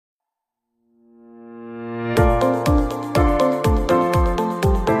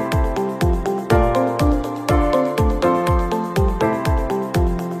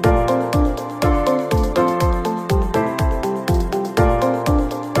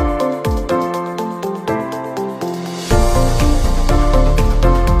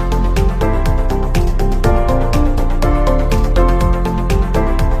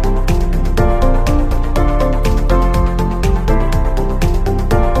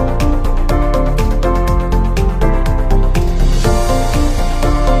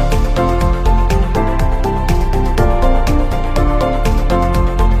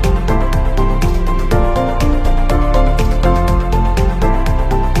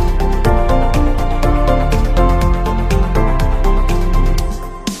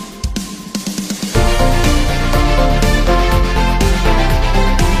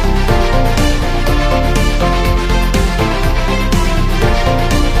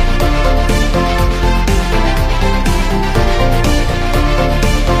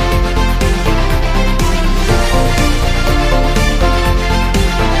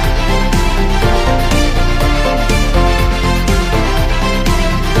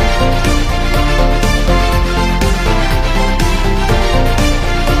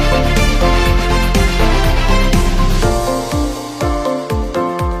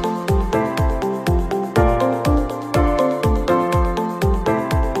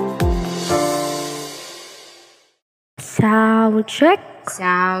Sound check.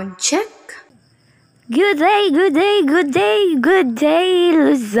 Sound check. Good day, good day, good day, good day,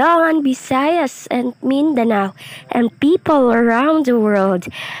 Luzon, Visayas, and Mindanao, and people around the world.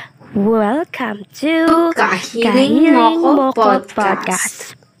 Welcome to Ka Ka Healing Healing Moko Moko Podcast.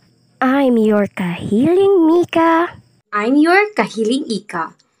 Podcast. I'm your Ka Healing Mika. I'm your Kahiling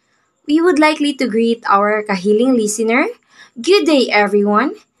Ika. We would likely to greet our Kahiling listener. Good day,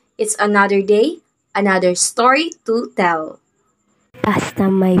 everyone. It's another day, another story to tell. Basta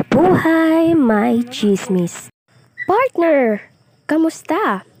may buhay, may chismis. Partner,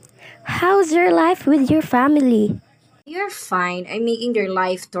 kamusta? How's your life with your family? You're fine. I'm making their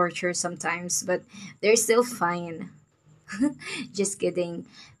life torture sometimes, but they're still fine. Just kidding.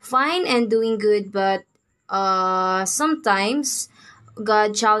 Fine and doing good, but sometimes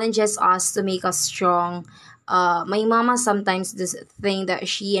God challenges us to make us strong. My mama sometimes does thing that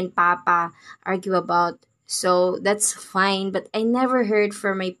she and Papa argue about. So that's fine, but I never heard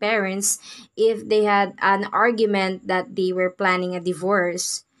from my parents if they had an argument that they were planning a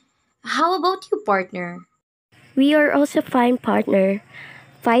divorce. How about you, partner? We are also fine, partner.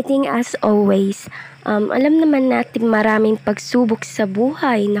 Fighting as always. Alam naman natin maraming pagsubok sa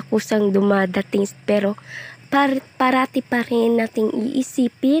buhay na kusang dumadating pero parati pa rin nating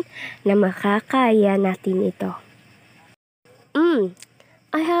iisipin na makakaya natin ito.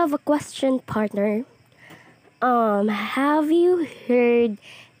 I have a question, partner. Have you heard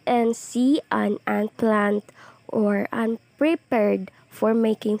and see an unplanned or unprepared for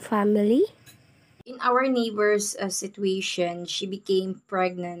making family? In our neighbor's situation, she became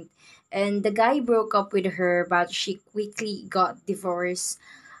pregnant and the guy broke up with her, but she quickly got divorced.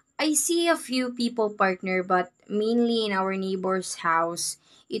 I see a few people partner, but mainly in our neighbor's house.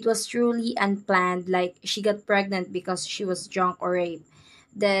 It was truly unplanned, like she got pregnant because she was drunk or raped.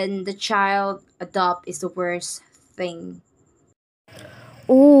 Then the child adopt is the worst thing.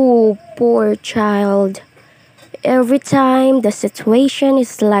 Oh, poor child. Every time the situation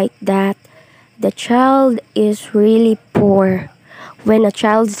is like that, the child is really poor. When a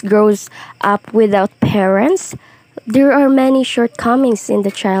child grows up without parents, there are many shortcomings in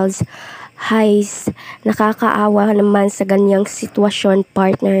the child's eyes. Nakakaawa naman sa ganyang sitwasyon,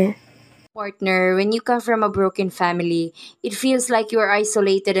 partner. Partner, when you come from a broken family, it feels like you are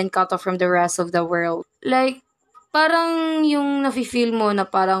isolated and cut off from the rest of the world. Like, parang yung nafe-feel mo na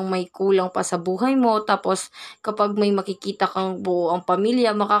parang may kulang pa sa buhay mo, tapos kapag may makikita kang buo ang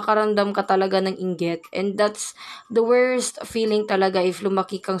pamilya, makakaramdam ka talaga ng inggit. And that's the worst feeling talaga if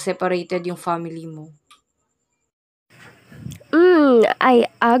lumaki kang separated yung family mo. I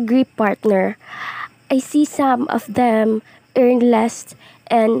agree, partner. I see some of them earn less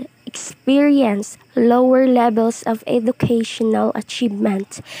and experience lower levels of educational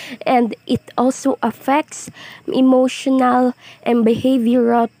achievement, and it also affects emotional and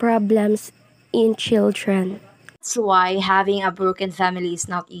behavioral problems in children. That's why having a broken family is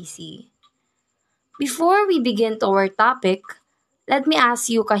not easy. Before we begin to our topic, let me ask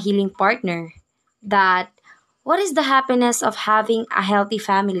you, kahiling partner, that what is the happiness of having a healthy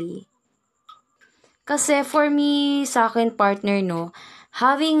family? Kasi for me, sa akin partner, no,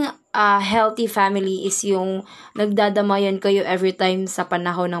 having a healthy family is yung nagdadamayan kayo every time sa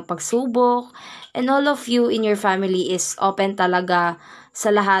panahon ng pagsubok, and all of you in your family is open talaga sa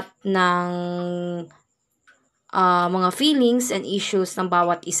lahat ng mga feelings and issues ng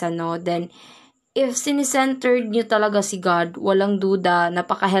bawat isa, no? Then, if sinicentered nyo talaga si God, walang duda,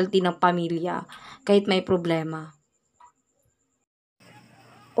 napaka-healthy ng pamilya, kahit may problema.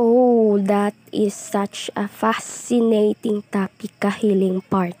 Oh, that is such a fascinating topic, kahiling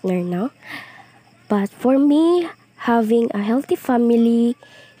partner, no? But for me, having a healthy family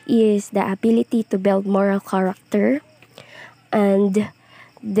is the ability to build moral character, and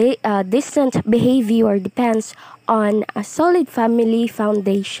decent behavior depends on a solid family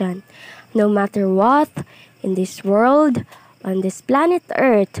foundation. No matter what, in this world, on this planet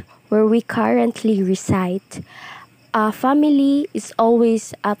Earth, where we currently reside, a family is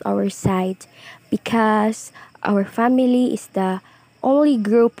always at our side because our family is the only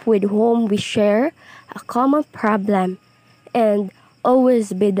group with whom we share a common problem and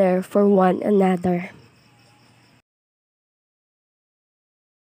always be there for one another.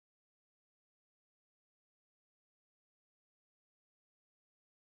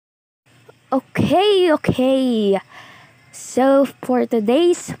 Okay. So for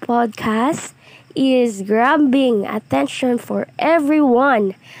today's podcast is grabbing attention for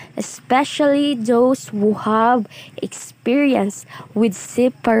everyone, especially those who have experience with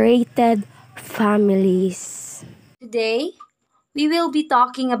separated families. Today, We will be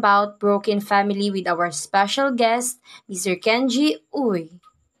talking about broken family with our special guest, Mr. Kenji Uy.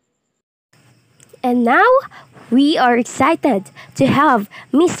 And now, we are excited to have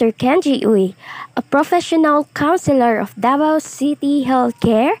Mr. Kenji Uy, a professional counselor of Davao City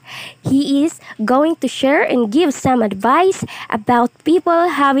Healthcare. He is going to share and give some advice about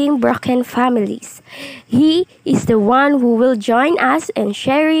people having broken families. He is the one who will join us in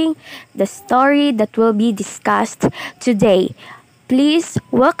sharing the story that will be discussed today. Please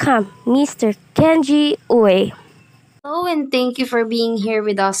welcome Mr. Kenji Uy. Hello and thank you for being here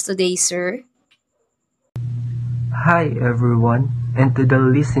with us today, sir. Hi everyone, and to the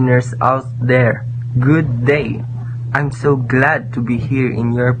listeners out there, good day! I'm so glad to be here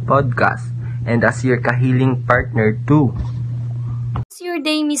in your podcast and as your Ka Healing partner too. How's your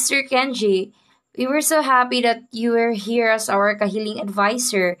day, Mr. Kenji? We were so happy that you were here as our kahiling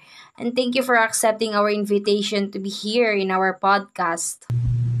advisor, and thank you for accepting our invitation to be here in our podcast.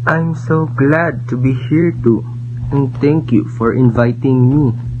 I'm so glad to be here too, and thank you for inviting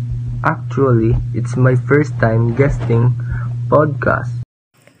me. Actually, it's my first time guesting podcast.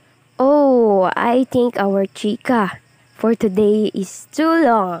 Oh, I think our chica for today is too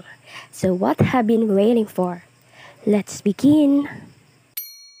long. So what have been waiting for? Let's begin.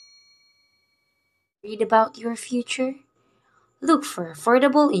 Read about your future? Look for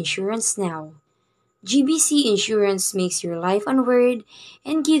affordable insurance now. GBC Insurance makes your life unworried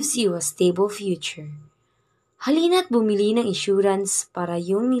and gives you a stable future. Halina't bumili ng insurance para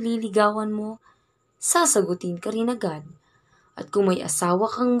yung nililigawan mo, sasagutin ka rin agad. At kung may asawa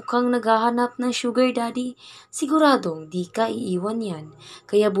kang mukhang naghahanap ng sugar daddy, siguradong di ka iiwan yan,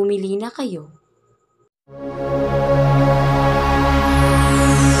 kaya bumili na kayo.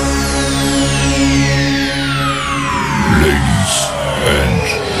 Ladies and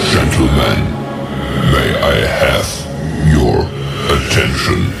gentlemen, may I have your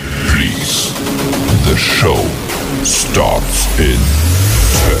attention, please? The show starts in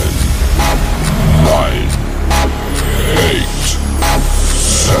 10, 9, 8,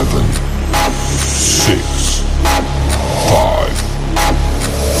 7, 6, 5,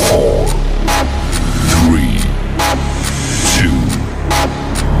 4, 3, 2,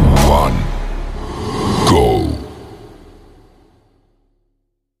 1, go.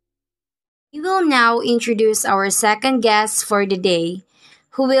 We will now introduce our second guest for the day,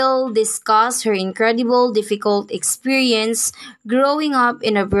 who will discuss her incredible difficult experience growing up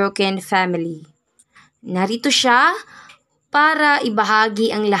in a broken family. Narito siya para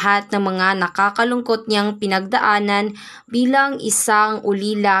ibahagi ang lahat ng mga nakakalungkot niyang pinagdaanan bilang isang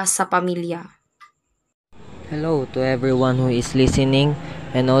ulila sa pamilya. Hello to everyone who is listening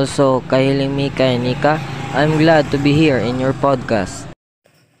and also Ka Healing Mika and Nika. I'm glad to be here in your podcast.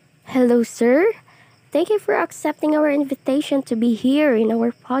 Hello, sir. Thank you for accepting our invitation to be here in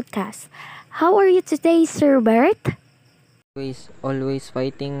our podcast. How are you today, Sir Bert? Always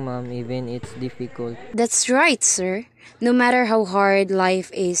fighting, ma'am, even it's difficult. That's right, sir. No matter how hard life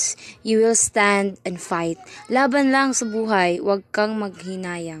is, you will stand and fight. Laban lang sa buhay, huwag kang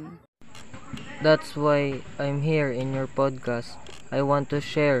maghinayang. That's why I'm here in your podcast. I want to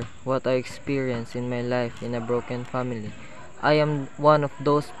share what I experienced in my life in a broken family. I am one of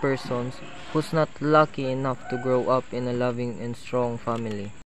those persons who's not lucky enough to grow up in a loving and strong family.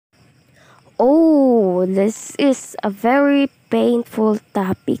 Oh, this is a very painful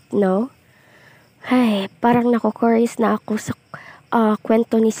topic, no? Ay, parang nakukuris na ako sa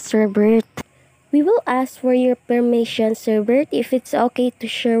kwento ni Sir Bert. We will ask for your permission, Sir Bert, if it's okay to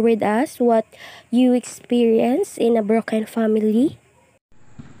share with us what you experienced in a broken family.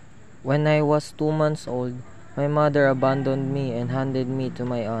 When I was 2 months old, my mother abandoned me and handed me to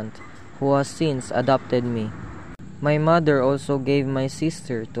my aunt, who has since adopted me. My mother also gave my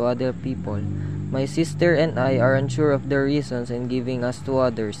sister to other people. My sister and I are unsure of the reasons in giving us to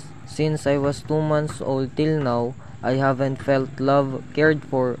others. Since I was 2 months old till now, I haven't felt love, cared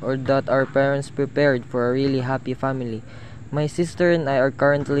for, or that our parents prepared for a really happy family. My sister and I are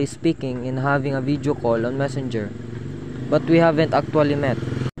currently speaking and having a video call on Messenger, but we haven't actually met.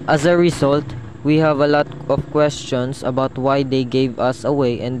 As a result, we have a lot of questions about why they gave us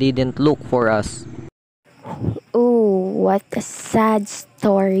away and didn't look for us. Oh, what a sad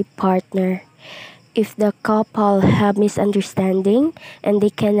story, partner. If the couple have misunderstanding and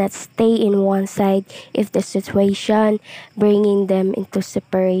they cannot stay in one side if the situation bringing them into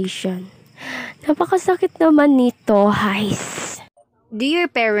separation. Napakasakit naman nito, guys. Do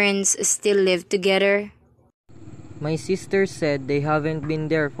your parents still live together? My sister said they haven't been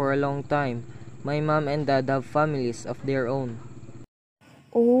there for a long time. My mom and dad have families of their own.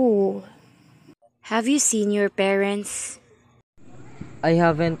 Oh, Have you seen your parents? I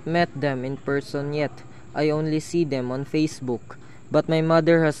haven't met them in person yet. I only see them on Facebook. But my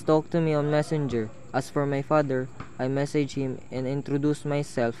mother has talked to me on Messenger. As for my father, I messaged him and introduced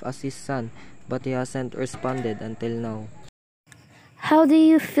myself as his son, but he hasn't responded until now. How do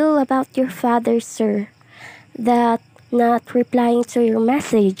you feel about your father, sir? That not replying to your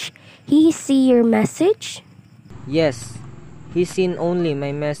message. He see your message? Yes, he seen only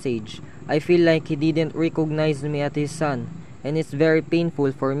my message. I feel like he didn't recognize me as his son, and it's very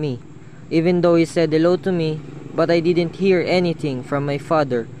painful for me. Even though he said hello to me, but I didn't hear anything from my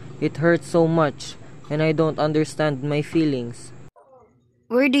father. It hurts so much, and I don't understand my feelings.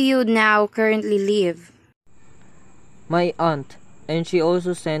 Where do you now currently live? My aunt, and she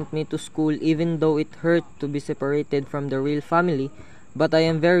also sent me to school even though it hurt to be separated from the real family, but I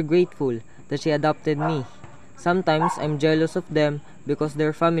am very grateful that she adopted me. Sometimes I'm jealous of them because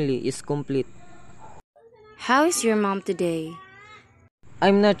their family is complete. How is your mom today?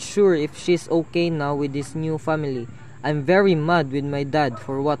 I'm not sure if she's okay now with this new family. I'm very mad with my dad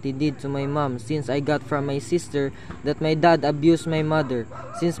for what he did to my mom since I got from my sister that my dad abused my mother.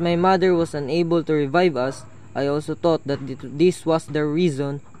 Since my mother was unable to revive us, I also thought that this was the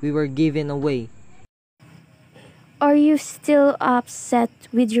reason we were given away. Are you still upset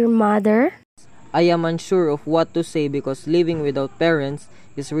with your mother? I am unsure of what to say because living without parents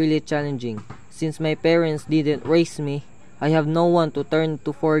is really challenging. Since my parents didn't raise me, I have no one to turn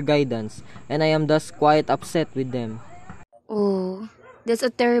to for guidance, and I am thus quite upset with them. Oh, that's a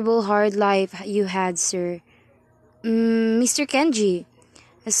terrible hard life you had, sir. Mr. Kenji,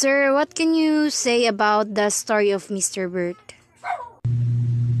 sir, what can you say about the story of Mr. Bert?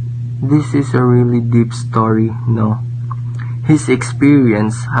 This is a really deep story, no? His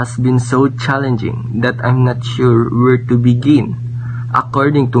experience has been so challenging that I'm not sure where to begin.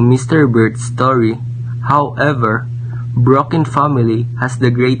 According to Mr. Bert's story, however, broken family has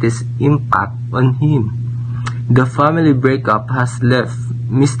the greatest impact on him. The family breakup has left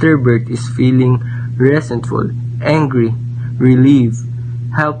Mr. Bert is feeling resentful, angry, relieved,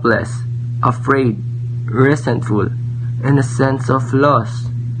 helpless, afraid, resentful, and a sense of loss.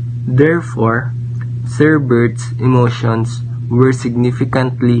 Therefore, Sir Bert's emotions were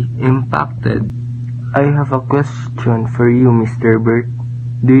significantly impacted. I have a question for you, Mr. Bert.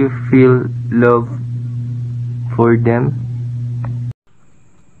 Do you feel love for them?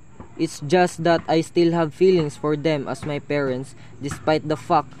 It's just that I still have feelings for them as my parents despite the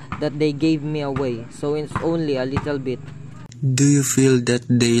fact that they gave me away, so it's only a little bit. Do you feel that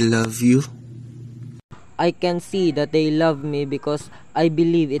they love you? I can see that they love me because I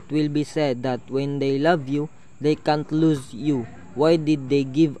believe it will be said that when they love you, they can't lose you. Why did they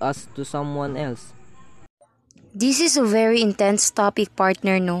give us to someone else? This is a very intense topic,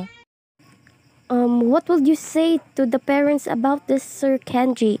 partner, no? What would you say to the parents about this, Sir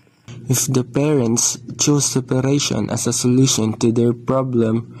Kenji? If the parents chose separation as a solution to their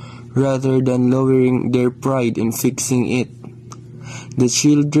problem rather than lowering their pride in fixing it, the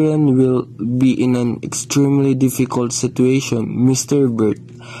children will be in an extremely difficult situation. Mr. Bert,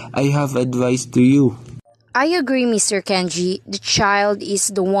 I have advice to you. I agree, Mr. Kenji. The child is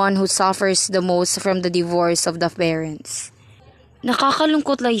the one who suffers the most from the divorce of the parents.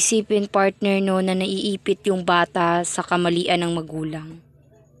 Nakakalungkot lang isipin, partner, no, na naiipit yung bata sa kamalian ng magulang.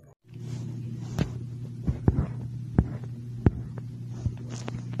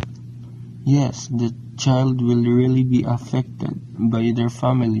 Yes, the child will really be affected by their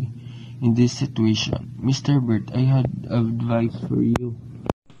family in this situation. Mr. Bert, I had advice for you.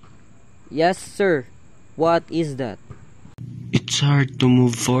 Yes, sir. What is that? It's hard to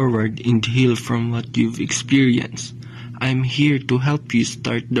move forward and heal from what you've experienced. I'm here to help you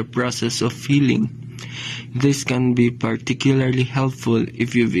start the process of healing. This can be particularly helpful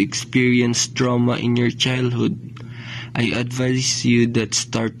if you've experienced trauma in your childhood. I advise you that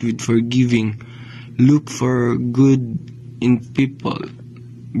start with forgiving. Look for good in people.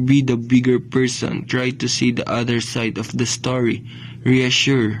 Be the bigger person. Try to see the other side of the story.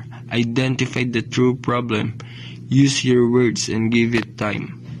 Reassure. Identify the true problem. Use your words and give it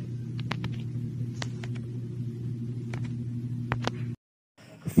time.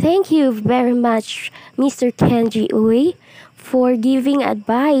 Thank you very much, Mr. Kenji Uy, for giving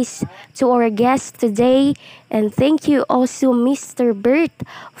advice to our guest today. And thank you also, Mr. Bert,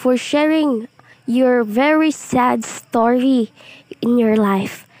 for sharing your very sad story in your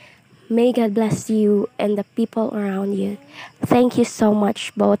life. May God bless you and the people around you. Thank you so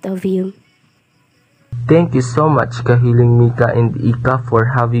much, both of you. Thank you so much, Ka Healing Mika and Ika,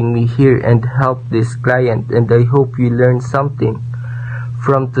 for having me here and help this client, and I hope you learned something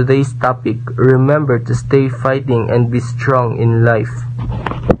from today's topic, remember to stay fighting and be strong in life.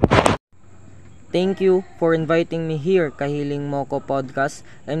 Thank you for inviting me here, Ka Healing Moko podcast,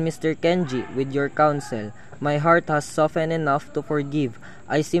 and Mr. Kenji with your counsel. My heart has softened enough to forgive.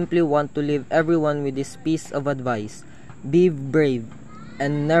 I simply want to leave everyone with this piece of advice. Be brave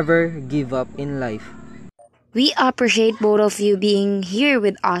and never give up in life. We appreciate both of you being here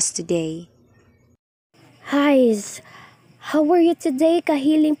with us today. Guys, how are you today, Ka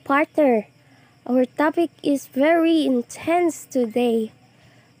Healing partner? Our topic is very intense today.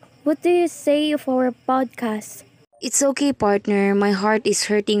 What do you say of our podcast? It's okay, partner. My heart is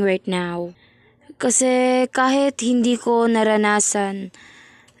hurting right now. Kasi kahit hindi ko naranasan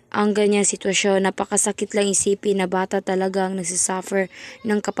ang ganyang sitwasyon, napakasakit lang isipin na bata talaga ang nagsisuffer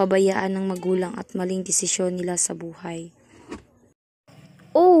ng kapabayaan ng magulang at maling desisyon nila sa buhay.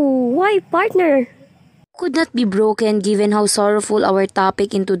 Oh, why partner? Could not be broken given how sorrowful our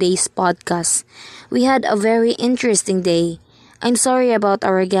topic in today's podcast. We had a very interesting day. I'm sorry about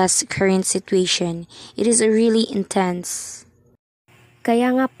our guest's current situation. It is really intense.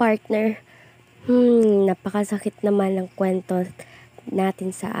 Kaya nga partner, napakasakit naman ng kwento natin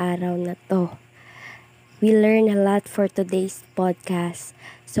sa araw na to. We learned a lot for today's podcast.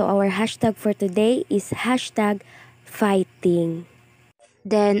 So our hashtag for today is hashtag fighting.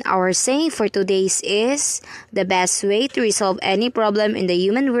 Then our saying for today's is, the best way to resolve any problem in the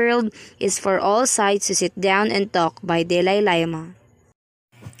human world is for all sides to sit down and talk by Dalai Lama.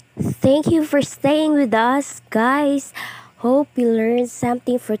 Thank you for staying with us, guys. Hope you learned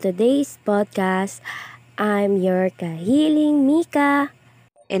something for today's podcast. I'm your Ka Healing Mika.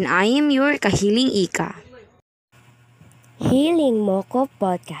 And I am your Ka Healing Ika. Healing Moko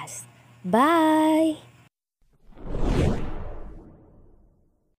Podcast. Bye!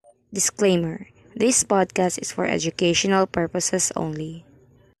 Disclaimer: this podcast is for educational purposes only.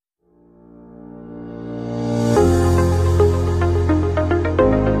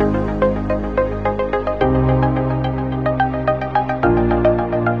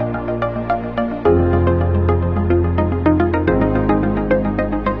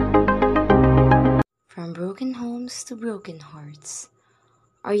 From broken homes to broken hearts.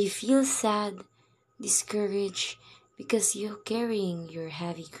 Are you feel sad, discouraged, because you're carrying your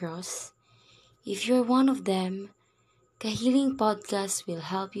heavy cross? If you're one of them, Ka Healing Podcast will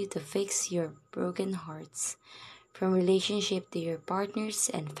help you to fix your broken hearts, from relationship to your partners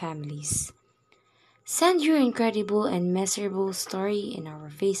and families. Send your incredible and miserable story in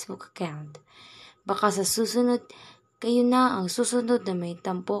our Facebook account. Baka sa susunod, kayo na ang susunod na may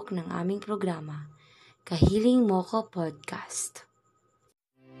tampok ng aming programa, Ka Healing Moko Podcast.